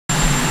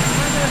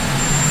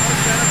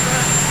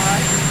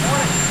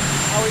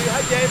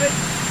David.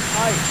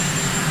 Hi.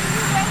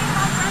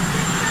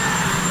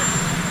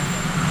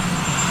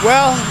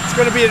 Well, it's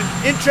going to be an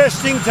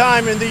interesting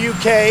time in the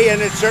UK,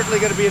 and it's certainly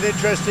going to be an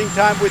interesting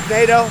time with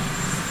NATO.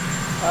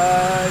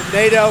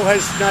 NATO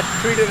has not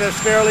treated us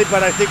fairly,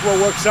 but I think we'll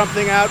work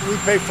something out. We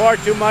pay far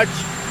too much,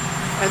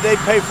 and they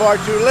pay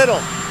far too little.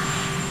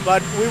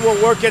 But we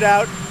will work it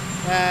out,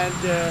 and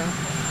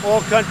all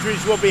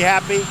countries will be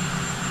happy.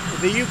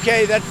 The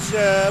UK, that's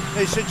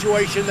a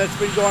situation that's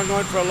been going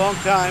on for a long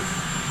time.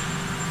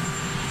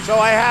 So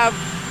I have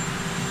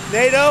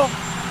NATO,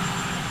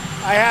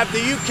 I have the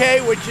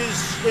UK, which is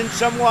in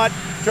somewhat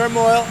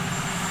turmoil,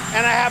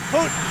 and I have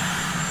Putin.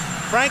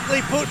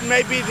 Frankly, Putin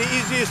may be the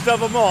easiest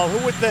of them all.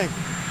 Who would think?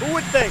 Who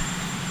would think?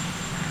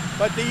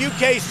 But the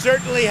UK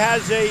certainly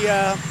has they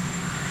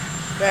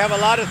have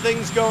a lot of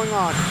things going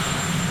on.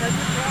 Have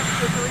you talked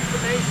to Theresa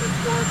May since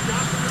Boris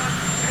Johnson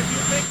left? And do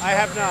you think I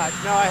have not.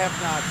 No, I have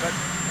not. But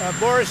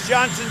Boris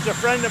Johnson's a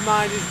friend of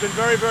mine. He's been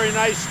very, very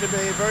nice to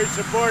me, very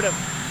supportive.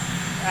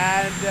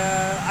 And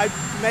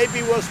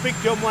maybe we'll speak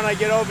to him when I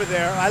get over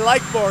there. I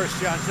like Boris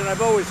Johnson.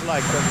 I've always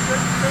liked him. Should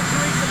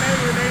Theresa May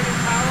remain in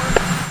power?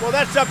 Well,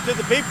 that's up to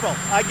the people.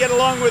 I get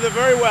along with her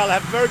very well,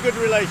 have a very good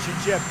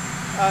relationship.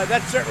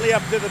 That's certainly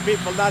up to the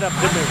people, not up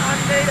to me. On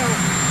NATO,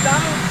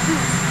 Donald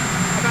Tusk,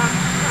 about,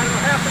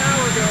 half an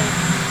hour ago,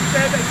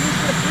 said that you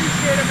should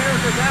appreciate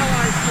America's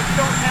allies but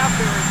don't have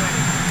very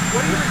many.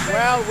 What do you say?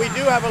 Well, we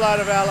do have a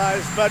lot of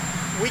allies, but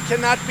we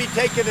cannot be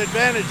taken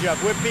advantage of.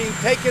 We're being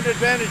taken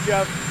advantage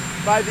of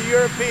by the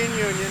European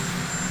Union.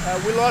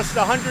 We lost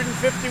 $151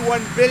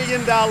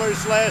 billion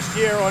last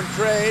year on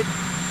trade,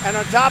 and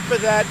on top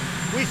of that,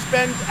 we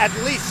spend at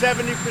least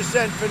 70%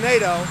 for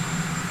NATO,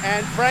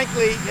 and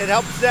frankly, it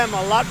helps them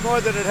a lot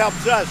more than it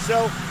helps us.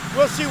 So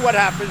we'll see what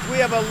happens. We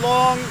have a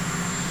long,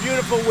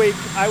 beautiful week.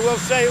 I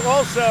will say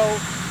also,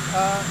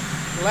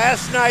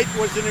 last night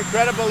was an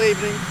incredible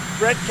evening.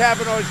 Brett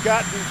Kavanaugh's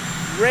gotten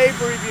rave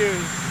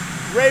reviews,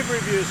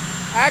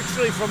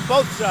 actually from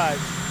both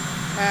sides.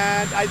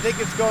 And I think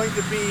it's going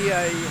to be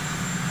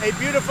a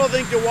beautiful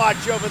thing to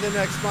watch over the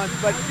next month,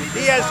 but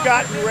he has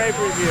gotten rave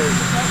reviews.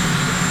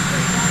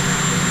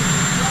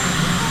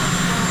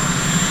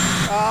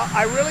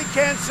 I really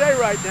can't say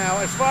right now.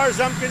 As far as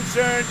I'm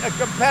concerned, a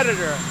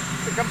competitor.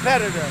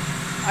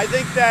 I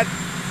think that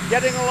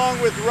getting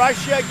along with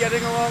Russia,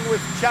 getting along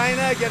with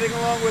China, getting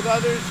along with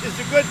others is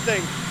a good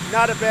thing,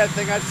 not a bad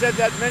thing. I've said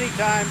that many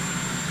times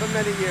for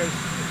many years.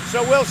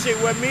 So we'll see.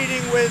 We're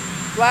meeting with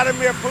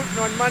Vladimir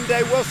Putin on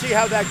Monday. We'll see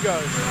how that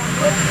goes.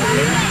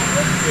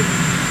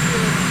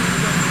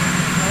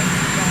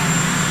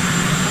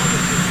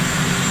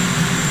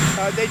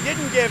 They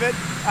didn't give it.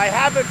 I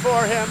have it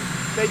for him.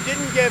 They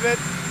didn't give it,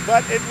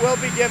 but it will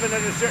be given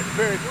at a certain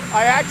period.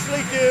 I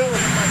actually do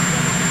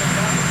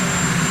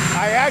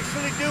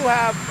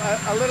have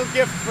a little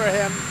gift for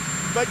him,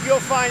 but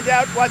you'll find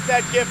out what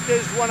that gift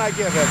is when I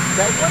give it.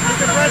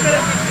 Mr.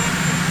 President.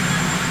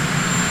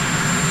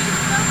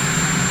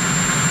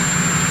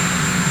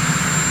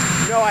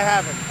 No, I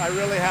haven't. I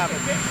really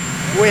haven't.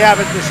 We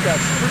haven't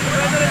discussed. Mr.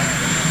 President.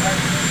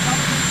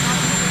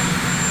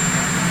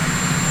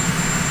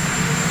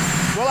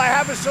 Well, I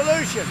have a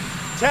solution.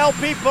 Tell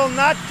people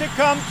not to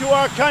come to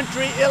our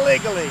country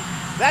illegally.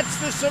 That's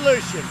the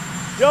solution.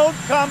 Don't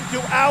come to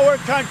our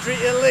country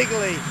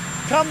illegally.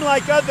 Come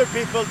like other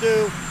people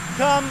do.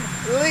 Come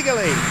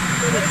legally.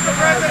 Mr.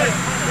 President.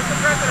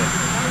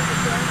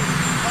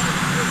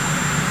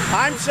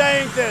 I'm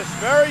saying this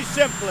very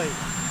simply.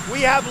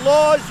 We have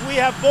laws, we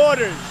have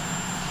borders.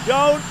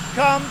 Don't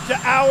come to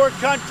our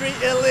country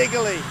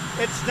illegally.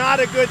 It's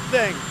not a good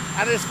thing.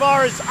 And as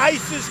far as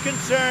ICE is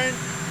concerned,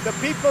 the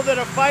people that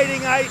are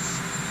fighting ICE,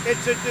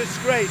 it's a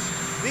disgrace.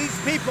 These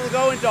people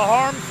go into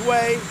harm's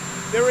way.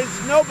 There is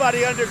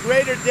nobody under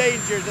greater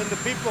danger than the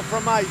people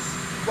from ICE.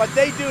 What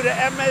they do to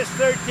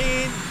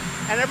MS-13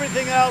 and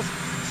everything else.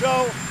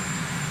 So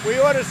we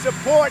ought to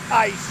support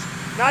ICE,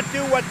 not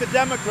do what the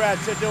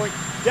Democrats are doing.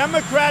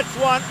 Democrats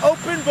want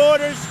open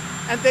borders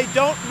and they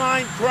don't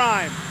mind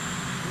crime.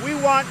 We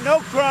want no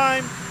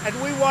crime and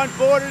we want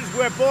borders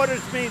where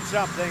borders mean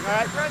something, all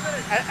right?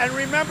 And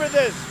remember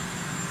this,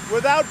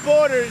 without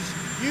borders,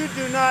 you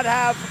do not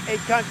have a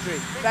country.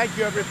 Thank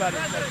you, everybody.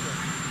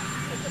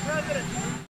 Mr. President.